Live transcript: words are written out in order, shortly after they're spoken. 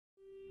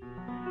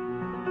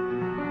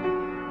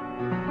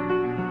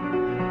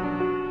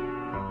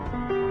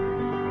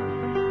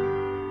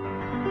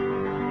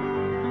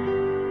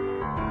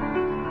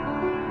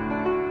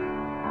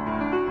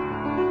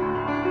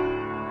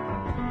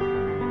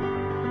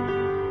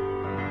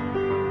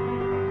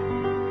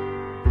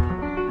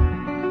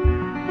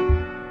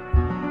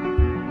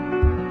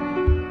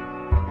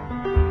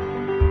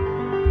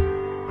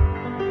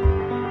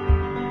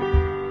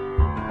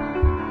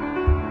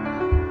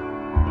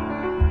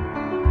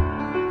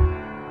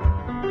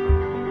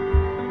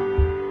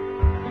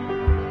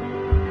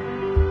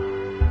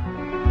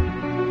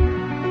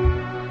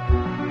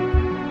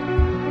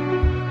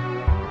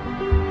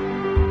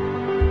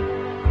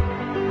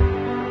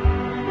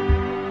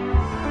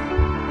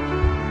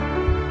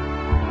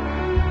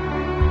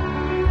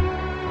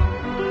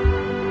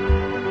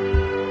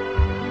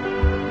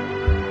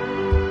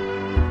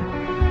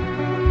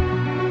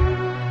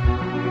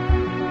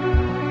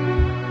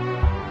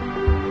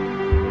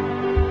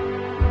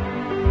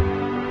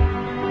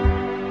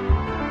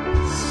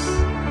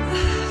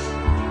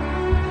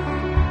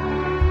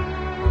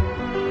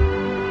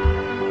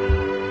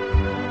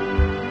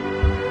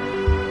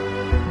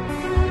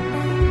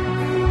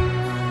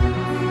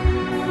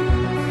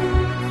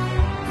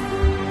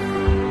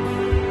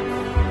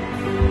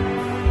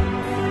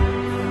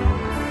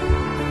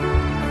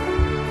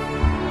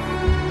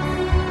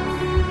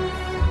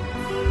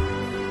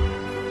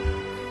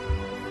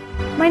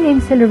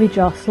name's Hillary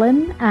Joyce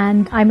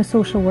and I'm a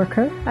social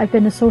worker. I've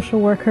been a social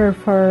worker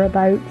for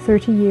about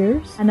 30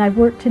 years and I've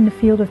worked in the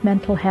field of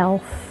mental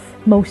health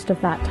most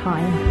of that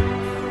time.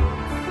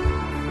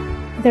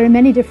 There are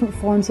many different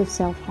forms of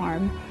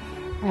self-harm.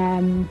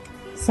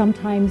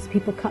 Sometimes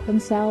people cut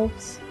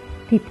themselves,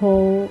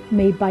 people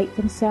may bite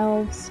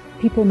themselves,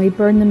 people may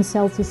burn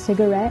themselves with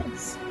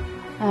cigarettes,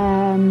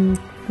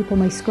 people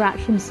may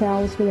scratch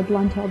themselves with a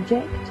blunt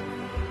object,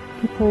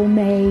 people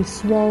may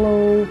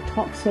swallow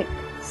toxic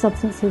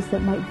substances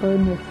that might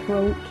burn their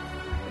throat.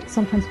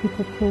 Sometimes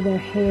people pull their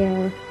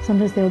hair,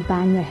 sometimes they'll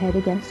bang their head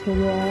against a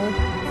wall.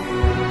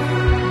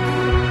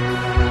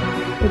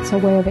 It's a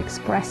way of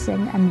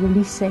expressing and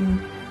releasing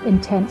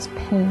intense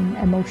pain,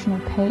 emotional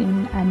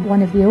pain, and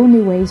one of the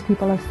only ways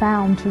people have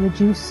found to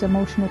reduce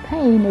emotional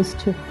pain is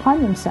to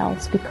harm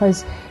themselves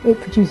because it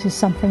produces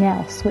something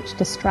else which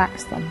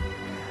distracts them.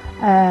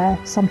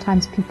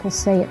 Sometimes people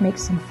say it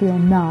makes them feel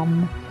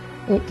numb.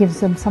 It gives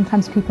them,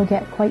 sometimes people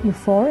get quite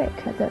euphoric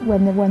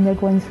when they're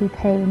going through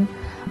pain.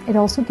 It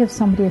also gives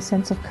somebody a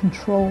sense of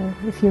control.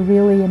 If you're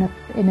really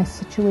in a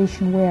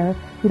situation where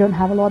you don't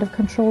have a lot of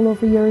control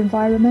over your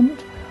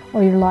environment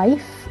or your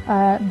life,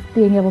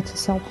 being able to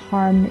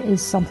self-harm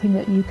is something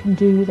that you can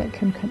do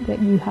that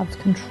you have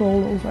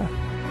control over.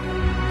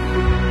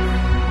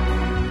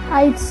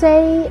 I'd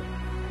say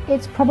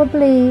it's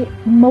probably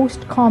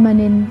most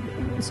common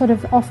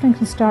often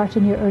can start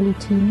in your early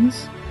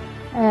teens.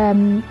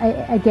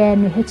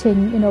 Again,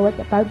 hitting, at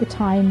about the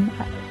time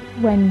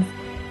when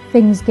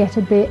things get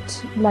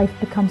life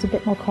becomes a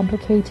bit more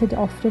complicated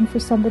often for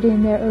somebody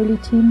in their early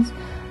teens.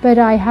 But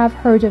I have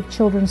heard of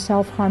children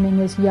self-harming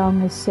as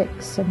young as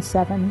 6 and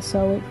 7,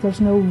 so there's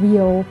no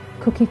real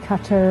cookie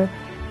cutter,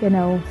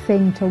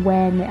 thing to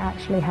when it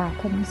actually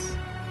happens.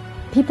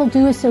 People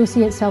do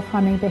associate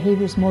self-harming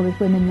behaviours more with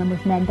women than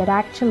with men, but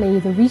actually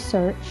the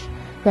research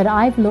that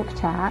I've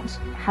looked at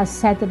has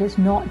said that it's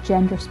not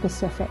gender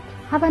specific.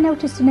 Have I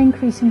noticed an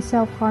increase in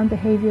self-harm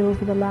behaviour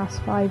over the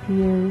last 5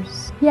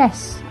 years?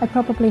 Yes, I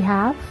probably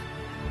have.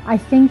 I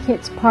think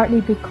it's partly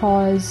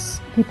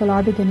because people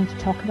are beginning to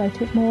talk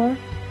about it more.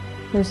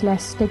 There's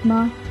less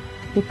stigma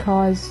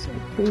because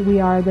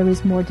there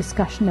is more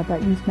discussion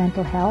about youth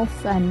mental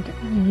health, and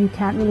you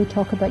can't really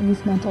talk about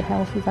youth mental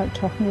health without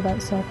talking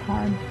about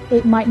self-harm.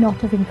 It might not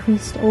have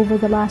increased over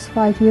the last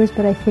 5 years,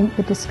 but I think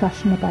the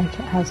discussion about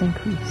it has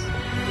increased.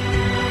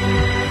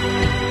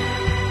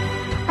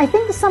 I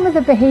think some of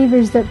the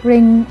behaviours that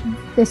bring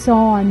this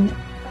on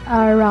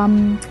are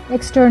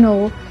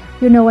external.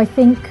 I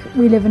think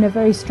we live in a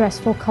very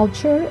stressful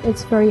culture.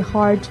 It's very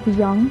hard to be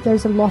young.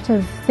 There's a lot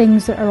of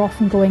things that are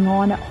often going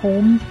on at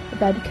home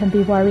that can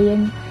be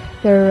worrying.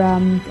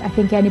 I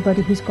think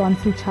anybody who's gone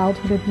through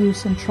childhood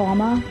abuse and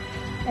trauma,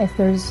 if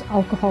there's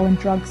alcohol and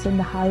drugs in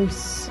the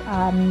house,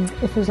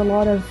 if there's a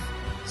lot of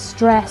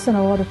stress and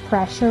a lot of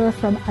pressure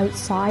from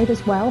outside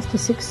as well to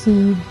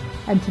succeed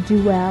and to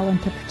do well and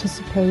to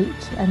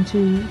participate and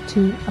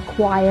to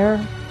acquire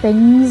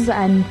things,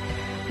 and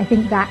I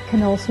think that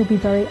can also be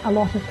a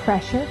lot of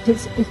pressure.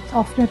 It's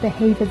often a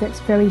behaviour that's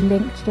very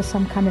linked to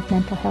some kind of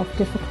mental health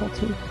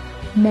difficulty.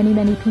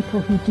 Many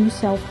people who do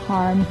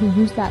self-harm, who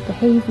use that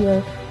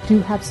behaviour, do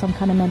have some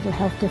kind of mental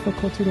health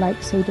difficulty,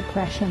 like say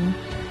depression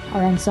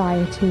or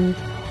anxiety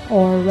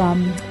or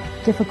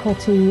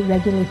difficulty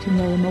regulating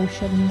their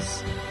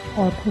emotions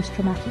or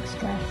post-traumatic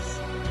stress.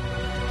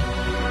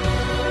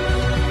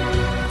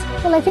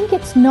 Well, I think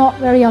it's not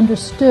very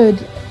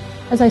understood.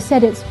 As I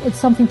said, it's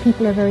something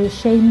people are very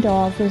ashamed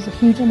of. There's a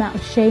huge amount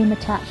of shame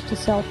attached to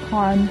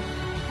self-harm,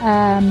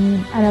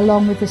 and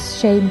along with this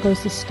shame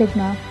goes the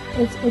stigma.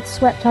 It's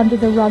swept under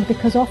the rug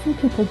because often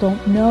people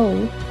don't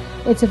know.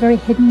 It's a very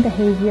hidden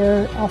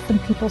behaviour. Often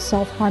people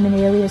self-harm in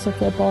areas of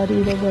their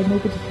body where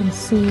nobody can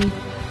see.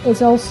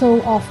 It's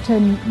also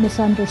often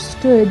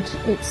misunderstood.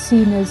 It's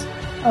seen as,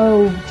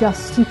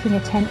 just seeking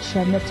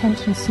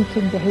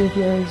attention-seeking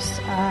behaviours,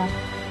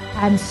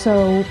 and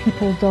so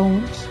people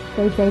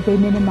they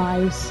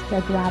minimise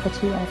the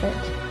gravity of it.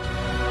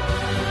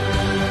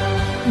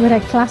 Would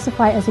I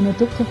classify it as an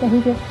addictive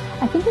behaviour?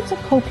 I think it's a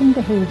coping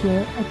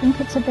behaviour. I think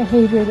it's a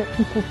behaviour that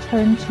people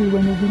turn to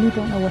when they really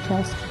don't know what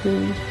else to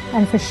do.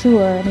 And for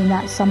sure,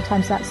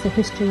 sometimes that's the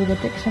history of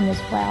addiction as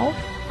well.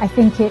 I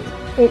think it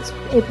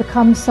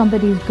becomes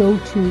somebody's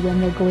go-to when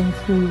they're going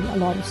through a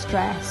lot of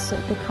stress.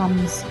 It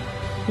becomes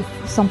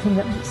something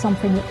that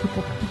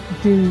people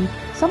do,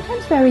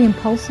 sometimes very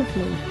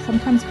impulsively.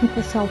 Sometimes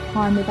people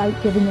self-harm without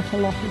giving it a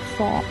lot of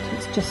thought.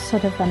 It's just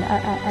sort of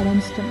an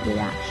instant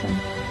reaction.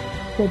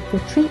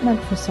 The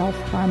treatment for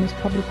self-harm is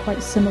probably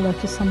quite similar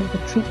to some of the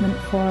treatment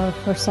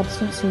for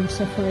substance use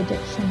or for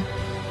addiction,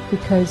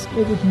 because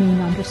it would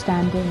mean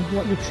understanding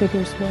what your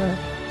triggers were.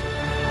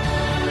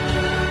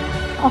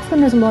 Often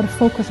there's a lot of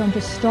focus on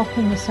just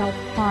stopping the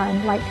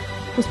self-harm, like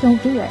just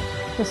don't do it.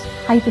 Just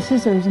hide the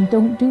scissors and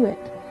don't do it.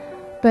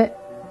 But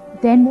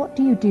then what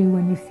do you do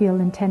when you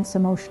feel intense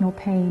emotional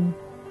pain?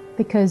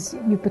 Because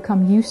you've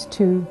become used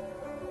to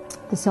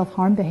the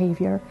self-harm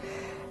behaviour.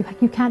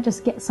 You can't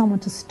just get someone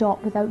to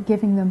stop without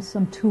giving them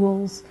some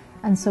tools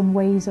and some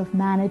ways of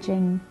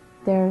managing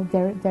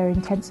their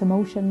intense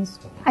emotions.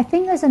 I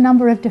think there's a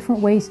number of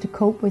different ways to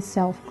cope with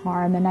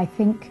self-harm, and I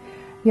think,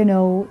 you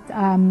know,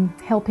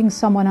 helping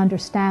someone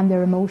understand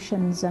their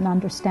emotions and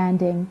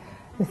understanding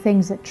the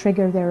things that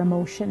trigger their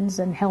emotions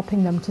and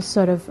helping them to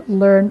sort of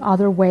learn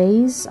other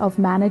ways of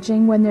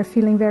managing when they're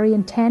feeling very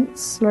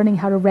intense, learning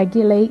how to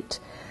regulate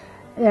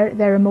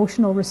their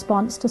emotional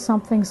response to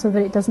something so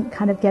that it doesn't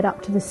kind of get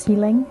up to the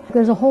ceiling.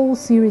 There's a whole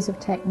series of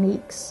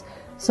techniques,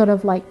 sort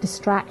of like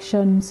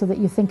distraction so that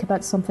you think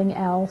about something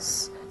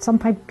else.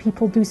 Sometimes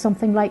people do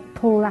something like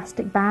pull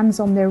elastic bands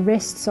on their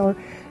wrists or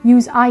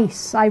use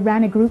ice. I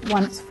ran a group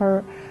once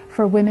for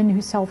women who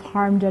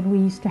self-harmed, and we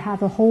used to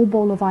have a whole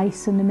bowl of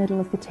ice in the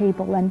middle of the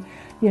table, and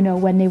you know,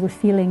 when they were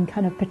feeling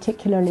kind of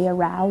particularly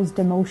aroused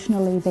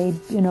emotionally, they'd,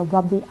 you know,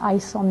 rub the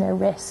ice on their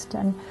wrist.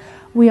 And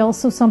we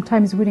also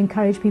sometimes would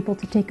encourage people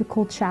to take a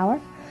cold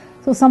shower.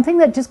 So something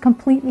that just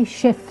completely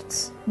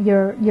shifts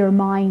your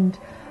mind.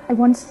 I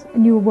once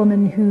knew a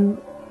woman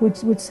who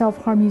would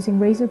self-harm using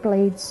razor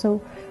blades,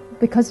 so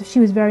because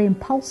she was very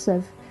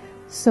impulsive,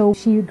 so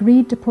she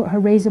agreed to put her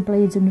razor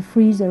blades in the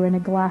freezer in a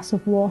glass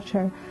of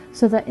water,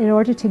 so that in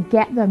order to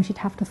get them she'd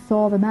have to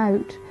thaw them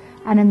out,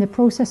 and in the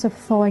process of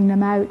thawing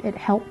them out it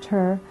helped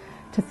her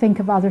to think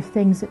of other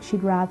things that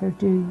she'd rather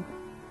do.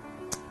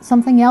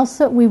 Something else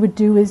that we would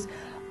do is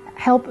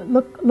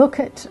look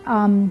at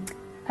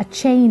a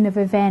chain of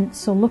events,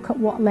 so look at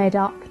what led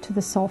up to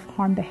the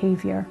self-harm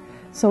behaviour.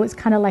 So it's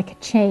kind of like a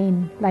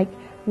chain, like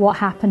what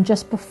happened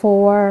just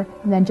before,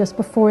 and then just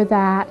before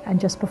that, and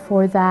just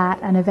before that,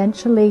 and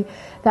eventually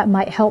that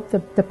might help the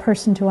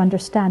person to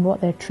understand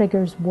what their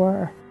triggers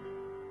were.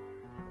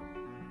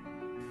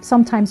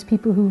 Sometimes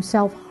people who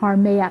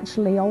self-harm may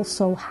actually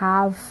also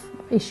have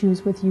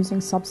issues with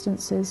using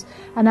substances,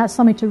 and that's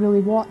something to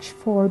really watch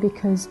for,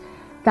 because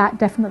that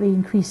definitely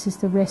increases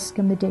the risk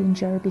and the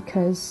danger,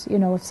 because, you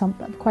know,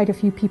 quite a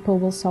few people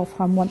will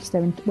self-harm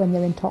when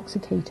they're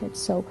intoxicated.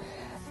 So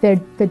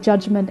the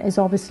judgment is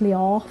obviously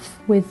off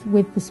with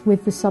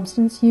the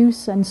substance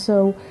use, and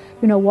so,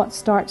 you know, what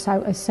starts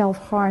out as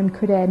self-harm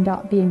could end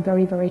up being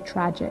very, very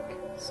tragic.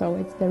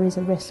 So there is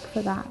a risk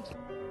for that.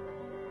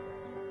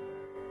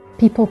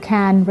 People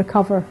can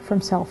recover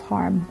from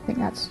self-harm. I think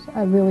that's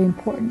a really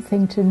important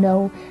thing to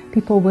know.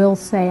 People will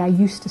say, I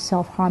used to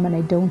self-harm and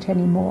I don't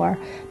anymore,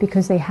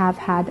 because they have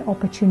had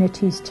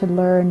opportunities to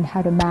learn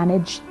how to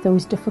manage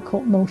those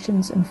difficult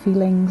emotions and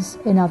feelings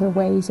in other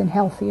ways, in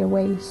healthier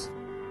ways.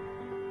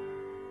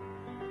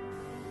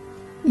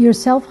 Your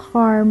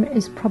self-harm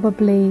is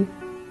probably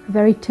a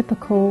very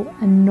typical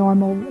and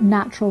normal,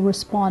 natural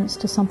response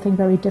to something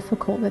very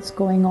difficult that's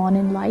going on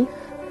in life,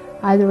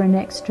 either an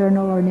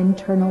external or an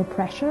internal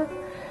pressure.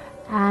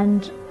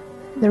 And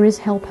there is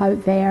help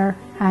out there,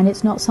 and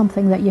it's not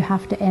something that you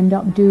have to end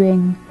up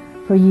doing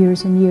for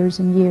years and years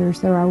and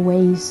years. There are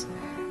ways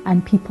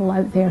and people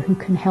out there who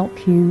can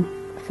help you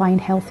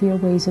find healthier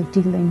ways of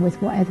dealing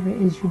with whatever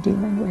it is you're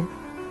dealing with.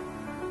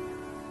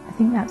 I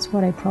think that's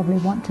what I probably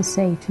want to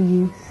say to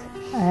youth.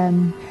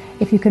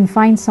 If you can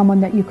find someone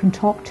that you can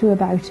talk to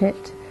about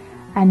it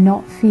and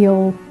not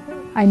feel,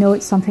 I know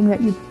it's something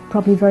that you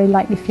probably very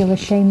likely feel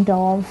ashamed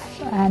of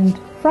and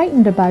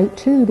frightened about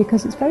too,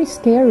 because it's very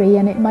scary,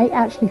 and it might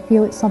actually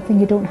feel it's something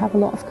you don't have a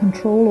lot of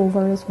control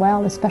over as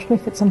well, especially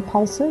if it's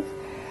impulsive.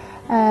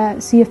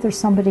 See if there's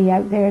somebody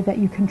out there that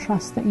you can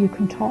trust, that you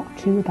can talk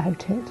to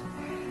about it,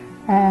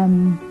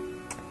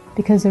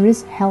 because there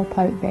is help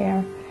out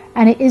there,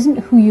 and it isn't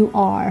who you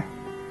are.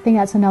 I think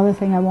that's another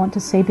thing I want to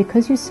say.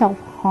 Because you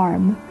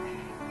self-harm,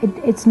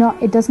 it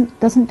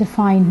doesn't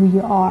define who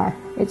you are.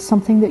 It's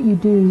something that you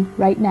do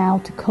right now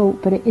to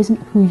cope, but it isn't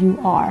who you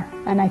are.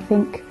 And I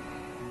think,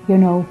 you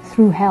know,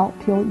 through help,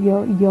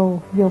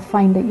 you'll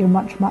find that you're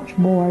much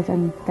more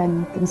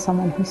than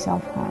someone who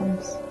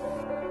self-harms.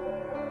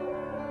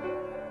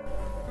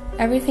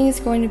 Everything is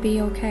going to be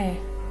okay.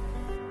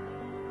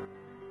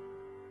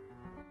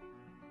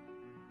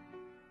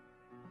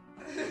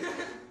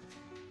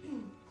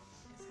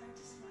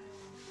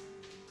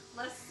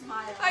 Let's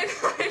smile. I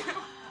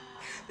know.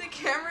 The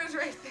camera's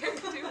right there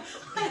too.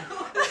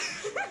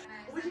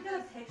 We should get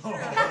a picture of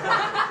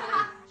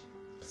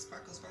it.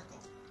 Sparkle.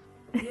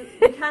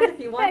 You can if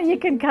you want to. You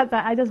can cut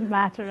that, it doesn't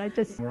matter.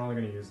 We're only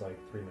going to use like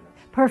 3 minutes.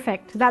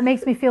 Perfect. That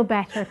makes me feel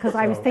better, because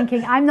I was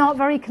thinking I'm not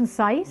very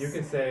concise. You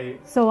can say...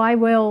 So I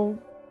will...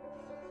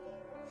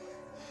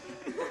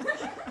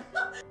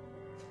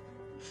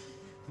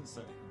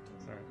 Sorry.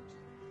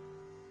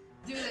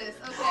 Do this,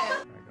 okay. There I go.